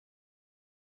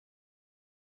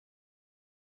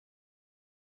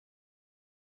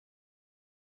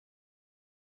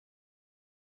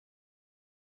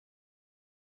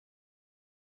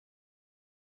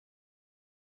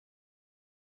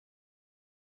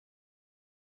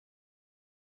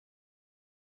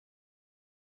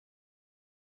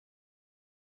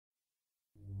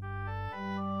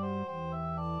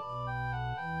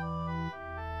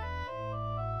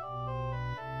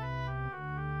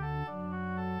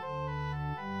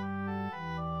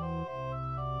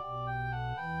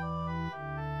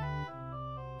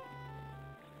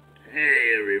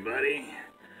everybody,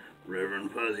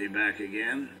 Reverend Fuzzy back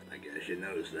again. I guess you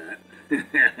noticed that.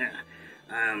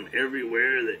 I'm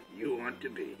everywhere that you want to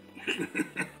be.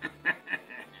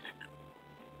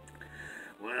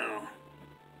 Well,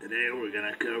 today we're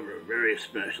going to cover a very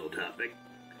special topic.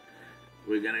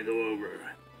 We're going to go over,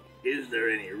 is there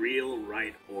any real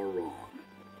right or wrong?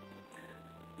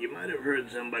 You might have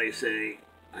heard somebody say,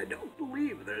 I don't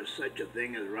believe there's such a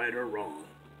thing as right or wrong.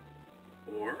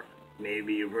 Or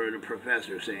maybe you've heard a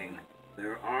professor saying,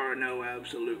 there are no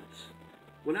absolutes.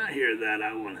 When I hear that,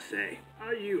 I want to say,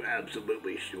 are you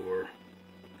absolutely sure?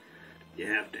 You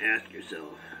have to ask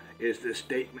yourself, is this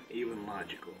statement even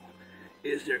logical?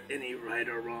 Is there any right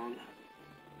or wrong?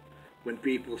 When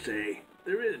people say,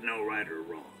 there is no right or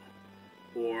wrong,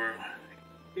 or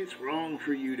it's wrong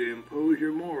for you to impose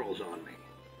your morals on me,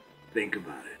 think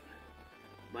about it.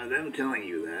 By them telling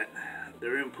you that,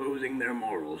 they're imposing their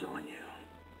morals on you.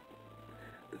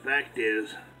 The fact is,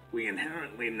 we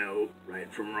inherently know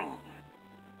right from wrong.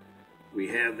 We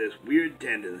have this weird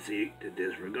tendency to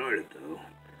disregard it, though,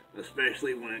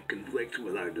 especially when it conflicts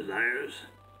with our desires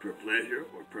for pleasure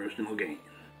or personal gain.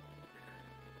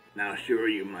 Now, sure,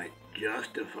 you might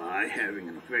justify having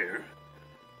an affair,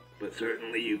 but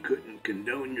certainly you couldn't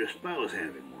condone your spouse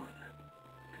having one.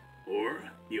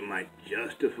 Or you might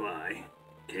justify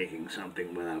taking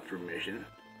something without permission,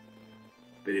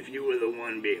 but if you were the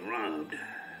one being robbed,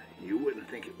 you wouldn't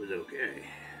think it was okay.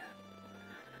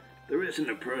 There isn't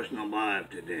a person alive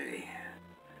today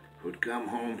who'd come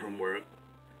home from work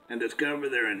and discover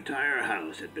their entire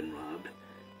house had been robbed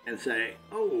and say,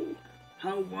 oh,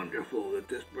 how wonderful that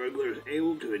this burglar is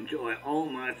able to enjoy all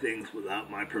my things without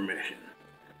my permission.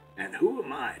 And who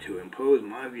am I to impose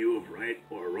my view of right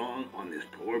or wrong on this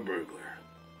poor burglar?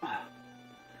 Ah.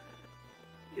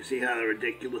 You see how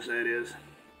ridiculous that is?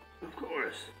 Of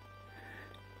course.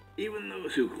 Even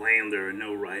those who claim there are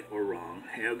no right or wrong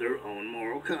have their own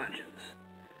moral conscience.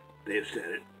 They've set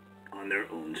it on their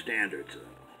own standards,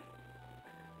 though.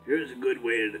 Here's a good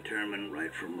way to determine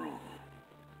right from wrong.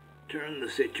 Turn the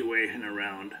situation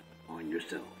around on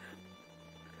yourself.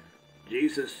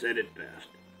 Jesus said it best.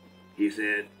 He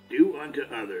said, do unto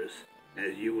others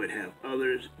as you would have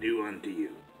others do unto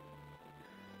you.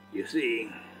 You see,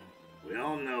 we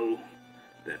all know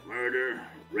that murder,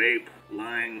 rape,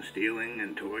 lying, stealing,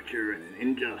 and torture and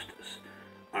injustice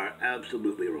are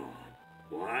absolutely wrong.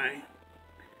 Why?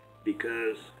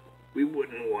 Because we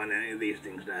wouldn't want any of these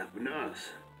things to happen to us.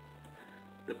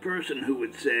 The person who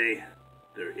would say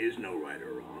there is no right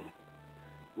or wrong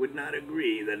would not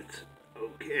agree that it's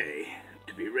okay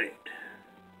to be raped.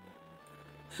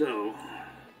 So,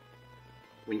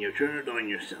 when you turn it on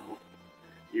yourself,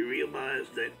 you realize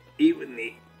that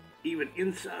even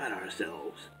inside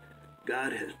ourselves,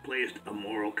 God has placed a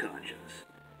moral conscience,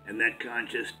 and that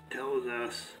conscience tells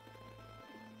us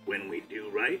when we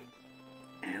do right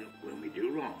and when we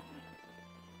do wrong.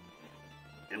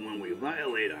 And when we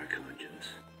violate our conscience,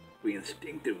 we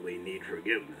instinctively need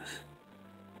forgiveness.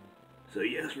 So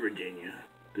yes, Virginia,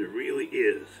 there really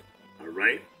is a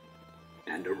right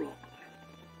and a wrong.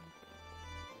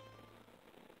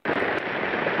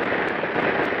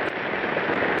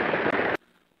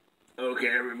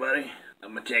 Okay, everybody,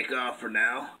 I'm going to take off for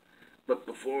now, but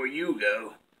before you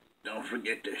go, don't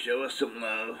forget to show us some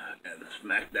love and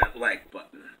smack that like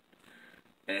button.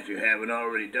 And if you haven't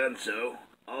already done so,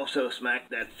 also smack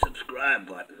that subscribe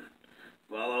button,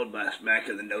 followed by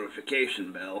smacking the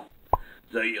notification bell,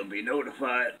 so you'll be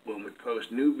notified when we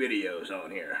post new videos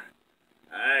on here.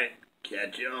 Alright,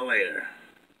 catch y'all later.